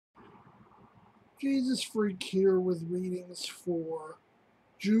Jesus Freak here with readings for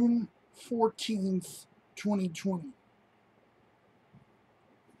June 14th, 2020.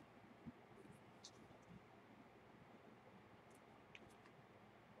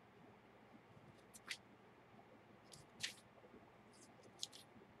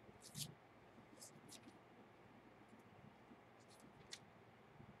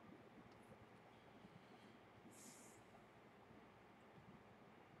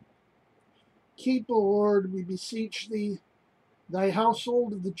 Keep, O Lord, we beseech thee, thy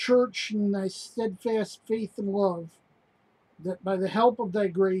household of the church in thy steadfast faith and love, that by the help of thy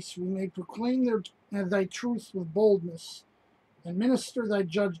grace we may proclaim thy truth with boldness, and minister thy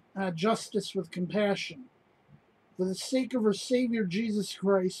justice with compassion. For the sake of our Savior Jesus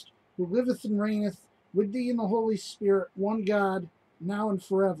Christ, who liveth and reigneth with thee in the Holy Spirit, one God, now and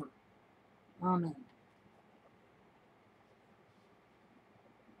forever. Amen.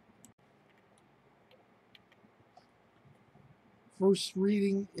 First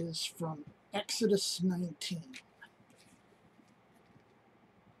reading is from Exodus 19.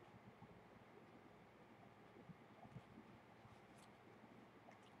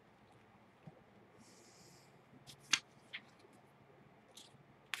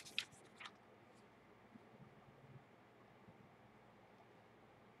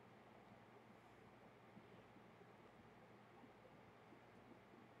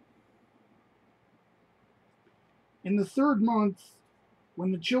 In the 3rd month,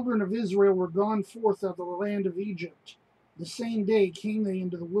 when the children of Israel were gone forth out of the land of Egypt, the same day came they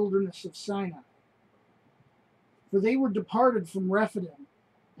into the wilderness of Sinai. For they were departed from Rephidim,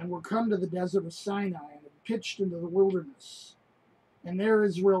 and were come to the desert of Sinai, and had pitched into the wilderness. And there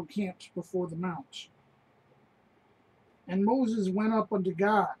Israel camped before the mount. And Moses went up unto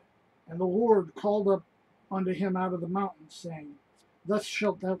God, and the Lord called up unto him out of the mountain, saying, Thus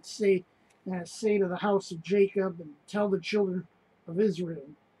shalt thou say to the house of Jacob, and tell the children of Israel,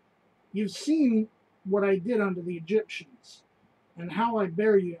 You've seen what I did unto the Egyptians, and how I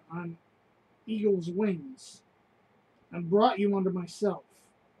bare you on eagle's wings, and brought you unto myself.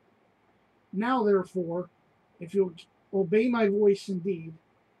 Now therefore, if you'll obey my voice indeed,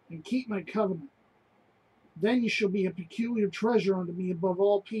 and keep my covenant, then you shall be a peculiar treasure unto me above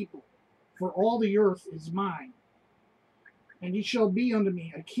all people, for all the earth is mine. And ye shall be unto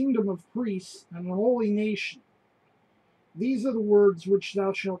me a kingdom of priests and a holy nation. These are the words which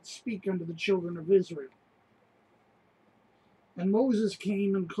thou shalt speak unto the children of Israel. And Moses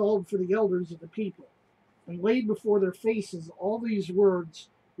came and called for the elders of the people, and laid before their faces all these words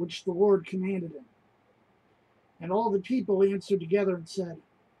which the Lord commanded him. And all the people answered together and said,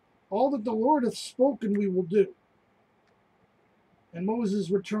 All that the Lord hath spoken we will do. And Moses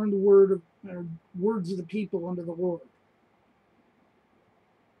returned the words of the people unto the Lord.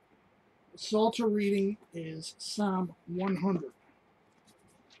 The Psalter reading is Psalm 100.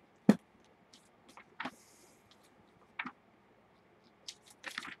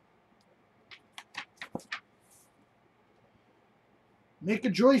 Make a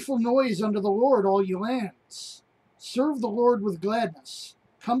joyful noise unto the Lord, all ye lands. Serve the Lord with gladness.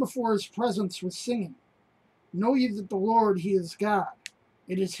 Come before his presence with singing. Know ye that the Lord, he is God.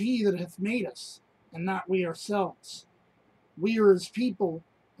 It is he that hath made us, and not we ourselves. We are his people,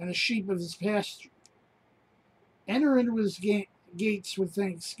 and the sheep of his pasture. Enter into his gates with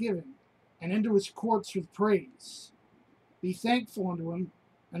thanksgiving, and into his courts with praise. Be thankful unto him,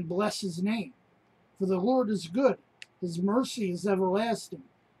 and bless his name. For the Lord is good, his mercy is everlasting,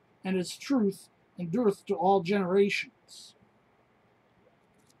 and his truth endureth to all generations.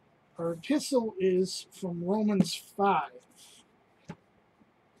 Our epistle is from Romans 5.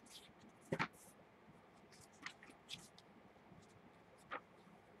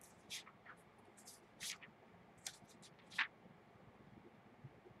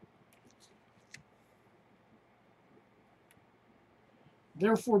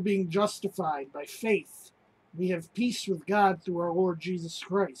 Therefore, being justified by faith, we have peace with God through our Lord Jesus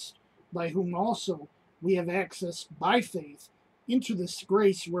Christ, by whom also we have access by faith into this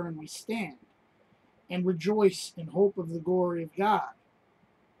grace wherein we stand, and rejoice in hope of the glory of God.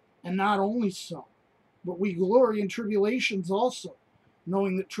 And not only so, but we glory in tribulations also,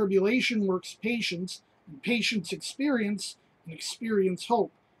 knowing that tribulation works patience, and patience experience, and experience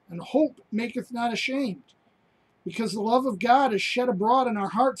hope. And hope maketh not ashamed, because the love of God is shed abroad in our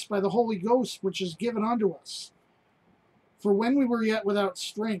hearts by the Holy Ghost, which is given unto us. For when we were yet without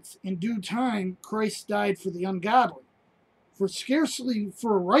strength, in due time Christ died for the ungodly. For scarcely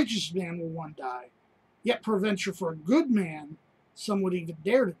for a righteous man will one die, yet peradventure for a good man some would even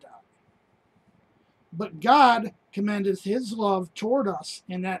dare to die. But God commendeth his love toward us,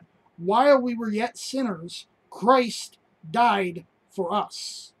 in that while we were yet sinners, Christ died for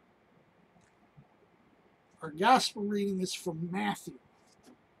us. Our gospel reading is from Matthew.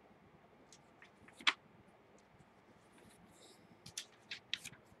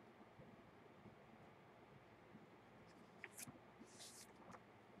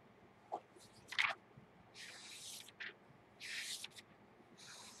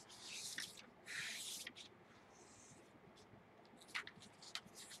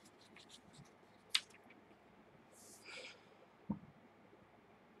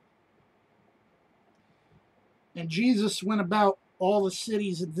 And Jesus went about all the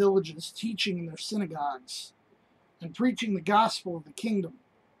cities and villages, teaching in their synagogues, and preaching the gospel of the kingdom,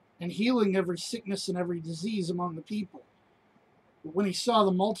 and healing every sickness and every disease among the people. But when he saw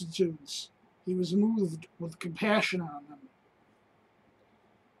the multitudes, he was moved with compassion on them,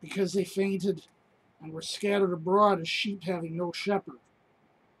 because they fainted and were scattered abroad as sheep having no shepherd.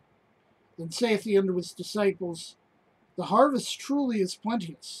 Then saith he unto his disciples, The harvest truly is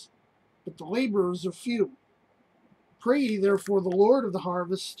plenteous, but the laborers are few. Pray ye therefore the Lord of the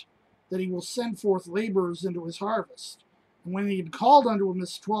harvest, that he will send forth laborers into his harvest. And when he had called unto him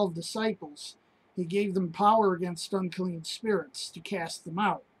his 12 disciples, he gave them power against unclean spirits to cast them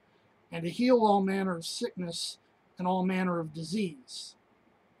out, and to heal all manner of sickness and all manner of disease.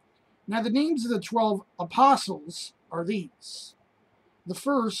 Now the names of the 12 apostles are these. The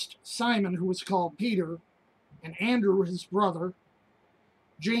first, Simon, who was called Peter, and Andrew his brother,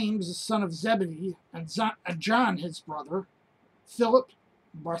 James the son of Zebedee, and John his brother, Philip,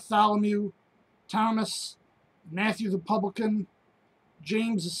 Bartholomew, Thomas, Matthew the publican,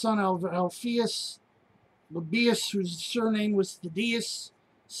 James the son of Alphaeus, Lebbaeus, whose surname was Thaddeus,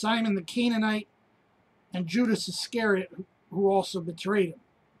 Simon the Canaanite, and Judas Iscariot, who also betrayed him.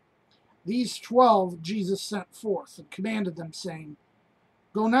 These 12 Jesus sent forth, and commanded them, saying,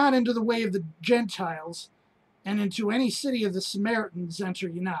 Go not into the way of the Gentiles, and into any city of the Samaritans enter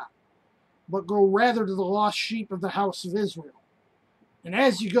ye not, but go rather to the lost sheep of the house of Israel. And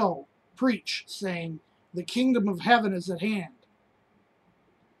as ye go, preach, saying, The kingdom of heaven is at hand.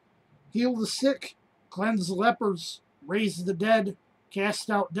 Heal the sick, cleanse the lepers, raise the dead, cast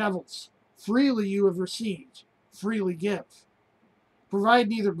out devils. Freely you have received, freely give. Provide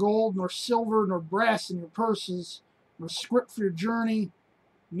neither gold, nor silver, nor brass in your purses, nor scrip for your journey,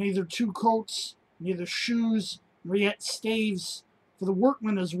 neither 2 coats, neither shoes, nor yet staves, for the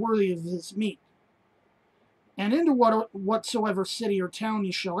workman is worthy of his meat. And into whatsoever city or town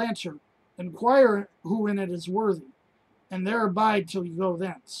ye shall enter, inquire who in it is worthy, and there abide till you go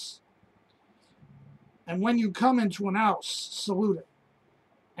thence. And when you come into an house, salute it.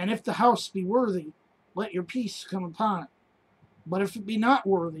 And if the house be worthy, let your peace come upon it. But if it be not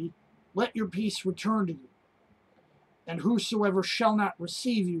worthy, let your peace return to you. And whosoever shall not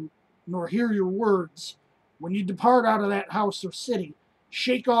receive you, nor hear your words, when you depart out of that house or city,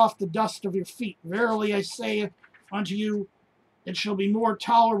 shake off the dust of your feet. Verily I say unto you, it shall be more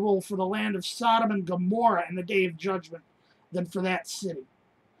tolerable for the land of Sodom and Gomorrah in the day of judgment than for that city.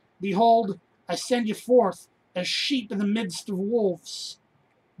 Behold, I send you forth as sheep in the midst of wolves.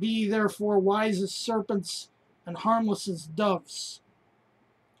 Be ye therefore wise as serpents and harmless as doves.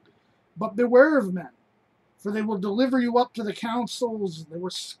 But beware of men, for they will deliver you up to the councils, they will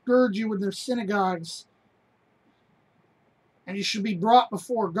scourge you in their synagogues, and you shall be brought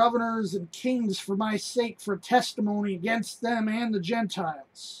before governors and kings for my sake, for testimony against them and the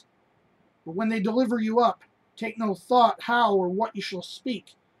Gentiles. But when they deliver you up, take no thought how or what you shall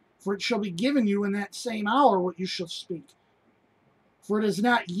speak, for it shall be given you in that same hour what you shall speak. For it is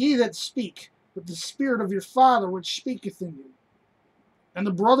not ye that speak, but the Spirit of your Father which speaketh in you. And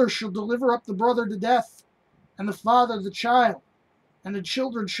the brother shall deliver up the brother to death, and the father the child, and the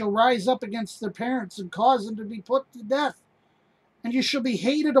children shall rise up against their parents and cause them to be put to death. And you shall be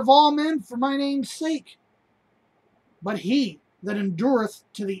hated of all men for my name's sake. But he that endureth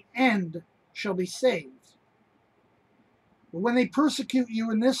to the end shall be saved. But when they persecute you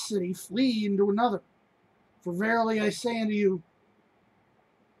in this city, flee into another. For verily I say unto you,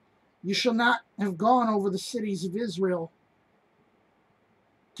 you shall not have gone over the cities of Israel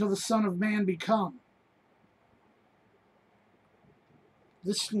till the Son of Man be come.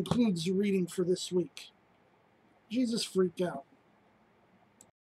 This concludes the reading for this week. Jesus freaked out.